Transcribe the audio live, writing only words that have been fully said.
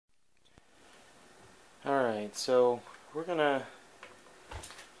Alright, so we're gonna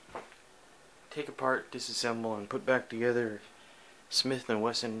take apart, disassemble, and put back together Smith &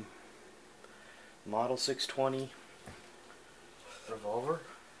 Wesson Model 620 revolver.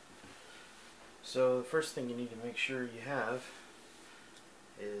 So the first thing you need to make sure you have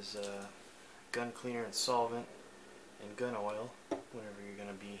is gun cleaner and solvent and gun oil whenever you're going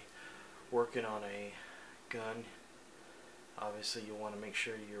to be working on a gun. Obviously you'll want to make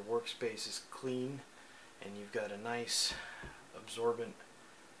sure your workspace is clean and you've got a nice absorbent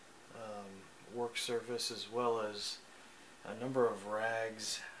work surface, as well as a number of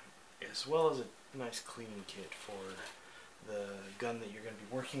rags, as well as a nice cleaning kit for the gun that you're going to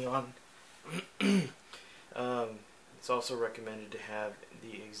be working on. It's also recommended to have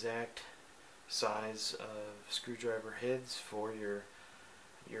the exact size of screwdriver heads for your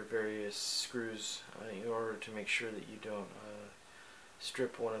various screws in order to make sure that you don't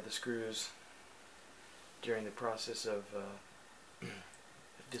strip one of the screws during the process of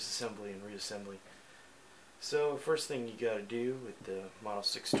disassembly and reassembly. So first thing you got to do with the Model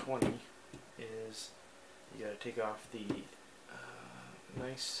 620 is you got to take off the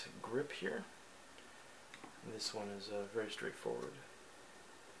nice grip here. And this one is very straightforward.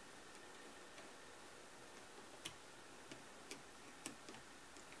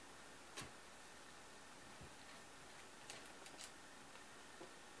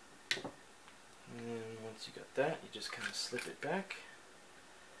 And then once you got that, you just kind of slip it back,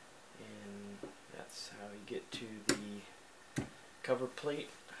 and that's how you get to the cover plate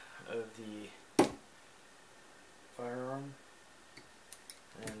of the firearm.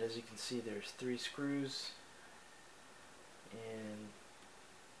 And as you can see, there's 3 screws, and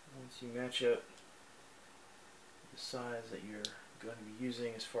once you match up the size that you're going to be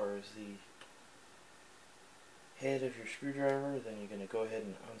using as far as the head of your screwdriver, then you're going to go ahead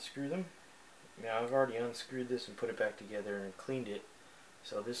and unscrew them. Now I've already unscrewed this and put it back together and cleaned it,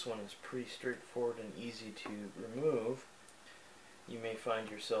 so this one is pretty straightforward and easy to remove. You may find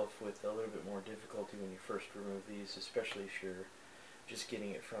yourself with a little bit more difficulty when you first remove these, especially if you're just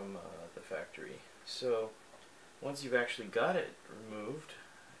getting it from the factory. So once you've actually got it removed,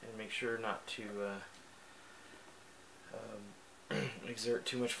 and make sure not to exert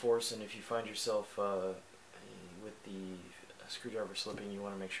too much force, and if you find yourself with the screwdriver slipping, you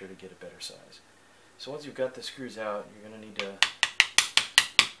want to make sure to get a better size. So once you've got the screws out, you're going to need to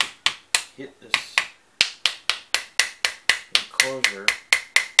hit this enclosure.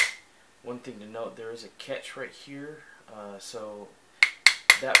 One thing to note, there is a catch right here, so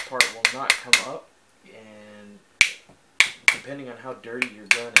that part will not come up, and depending on how dirty your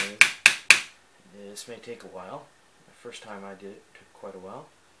gun is, this may take a while. The first time I did it took quite a while.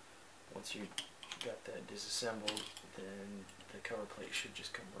 Once you got that disassembled, then the cover plate should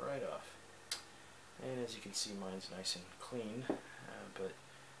just come right off. And as you can see, mine's nice and clean, but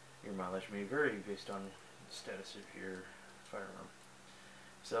your mileage may vary based on the status of your firearm.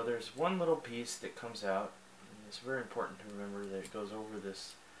 So there's one little piece that comes out, and it's very important to remember that it goes over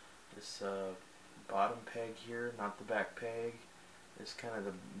this bottom peg here, not the back peg. It's kind of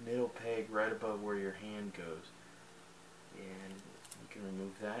the middle peg right above where your hand goes, and you can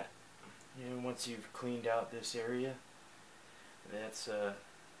remove that. And once you've cleaned out this area, that's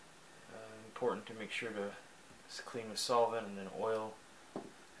important to make sure to clean with solvent and then oil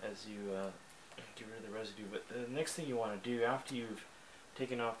as you get rid of the residue. But the next thing you want to do after you've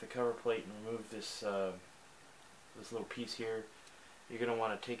taken off the cover plate and removed this this little piece here, you're going to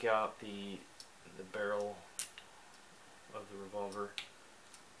want to take out the barrel of the revolver,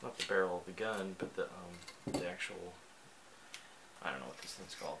 not the barrel of the gun, but the actual, I don't know what this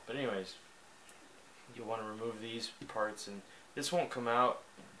thing's called. But anyways, you'll want to remove these parts, and this won't come out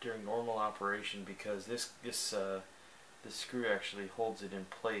during normal operation because this screw actually holds it in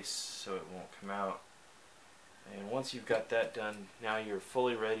place, so it won't come out. And once you've got that done, now you're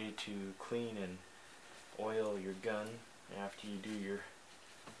fully ready to clean and oil your gun after you do your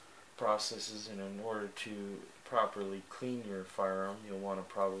processes. And in order to properly clean your firearm, you'll want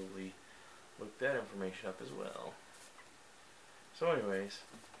to probably look that information up as well. So anyways,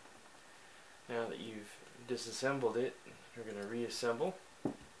 now that you've disassembled it, you're going to reassemble.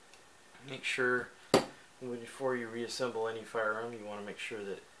 Make sure before you reassemble any firearm, you want to make sure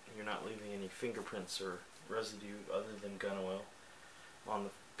that you're not leaving any fingerprints or residue other than gun oil on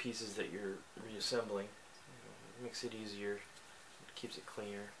the pieces that you're reassembling. It makes it easier, it keeps it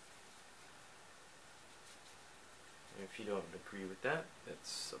cleaner. And if you don't agree with that,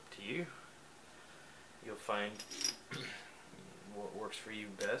 that's up to you. You'll find what works for you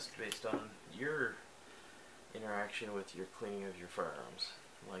best based on your interaction with your cleaning of your firearms.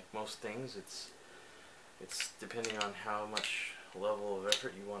 Like most things, it's It's depending on how much level of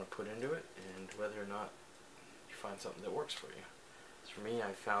effort you want to put into it and whether or not you find something that works for you. So for me,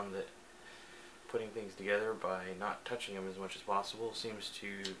 I found that putting things together by not touching them as much as possible seems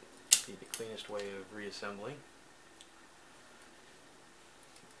to be the cleanest way of reassembling.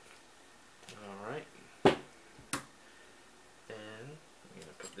 Alright, then I'm going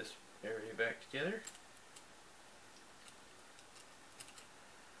to put this area back together.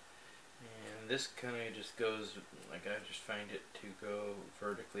 And this kind of just goes, like I just find it to go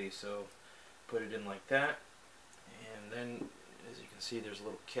vertically, so put it in like that, and then as you can see there's a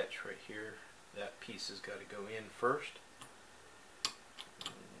little catch right here. That piece has got to go in first,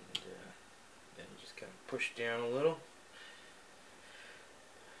 and then you just kind of push down a little,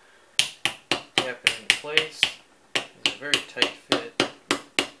 tap it into place. It's a very tight fit.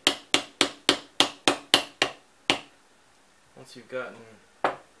 Once you've gotten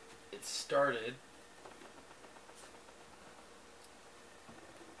it started,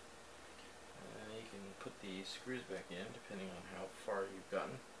 you can put the screws back in depending on how far you've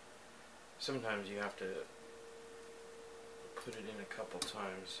gotten. Sometimes you have to put it in a couple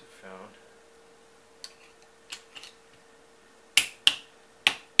times, I've found.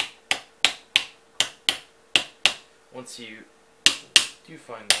 Once you do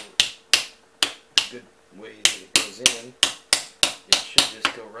find the good way that it goes in, it should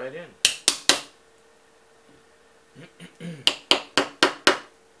just go right in.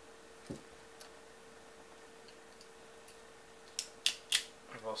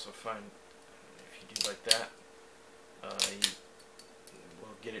 I've also found if you do like that, you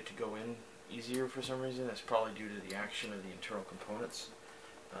will get it to go in easier for some reason. That's probably due to the action of the internal components.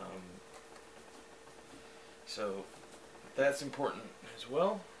 So that's important as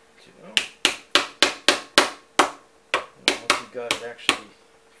well to know. And once you've got it actually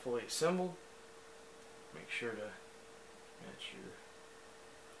fully assembled, make sure to match your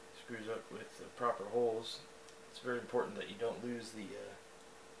screws up with the proper holes. It's very important that you don't lose the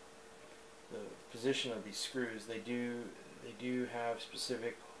position of these screws. They do have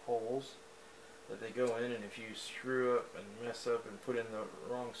specific holes that they go in, and if you screw up and mess up and put in the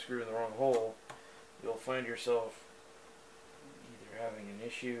wrong screw in the wrong hole, you'll find yourself either having an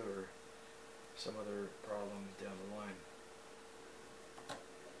issue or some other problem down the line.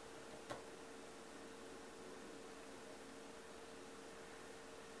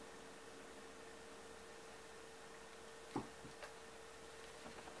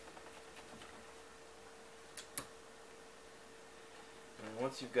 And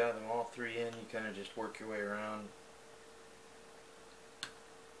once you've got them all three in, you kind of just work your way around.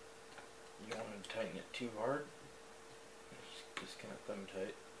 You don't want to tighten it too hard. Just kind of thumb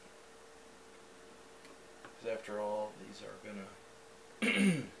tight. Because after all, these are going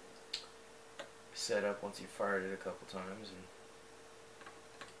to set up once you've fired it a couple times. And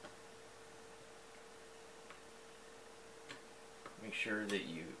make sure that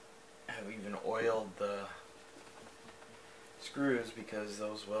you have even oiled the screws, because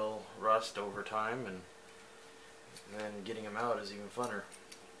those will rust over time, and then getting them out is even funner.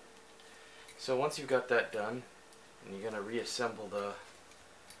 So once you've got that done, and you're going to reassemble the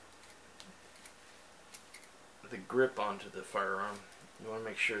grip onto the firearm, you want to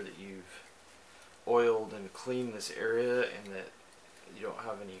make sure that you've oiled and cleaned this area and that you don't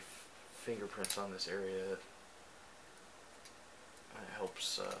have any fingerprints on this area. That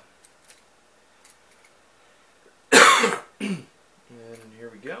helps. And here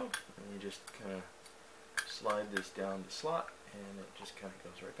we go. And you just kind of slide this down the slot, and it just kind of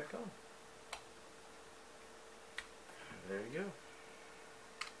goes right back on. There you go.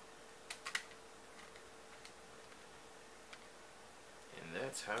 And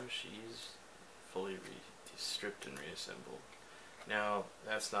that's how she's fully stripped and reassembled. Now,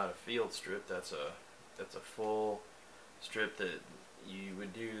 that's not a field strip. That's a full strip that you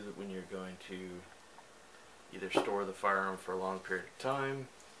would do when you're going to either store the firearm for a long period of time,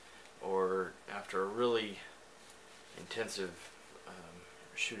 or after a really intensive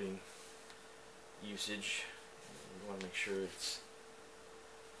shooting usage. You want to make sure it's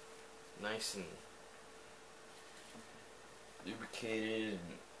nice and lubricated and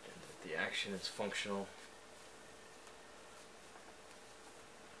that the action is functional.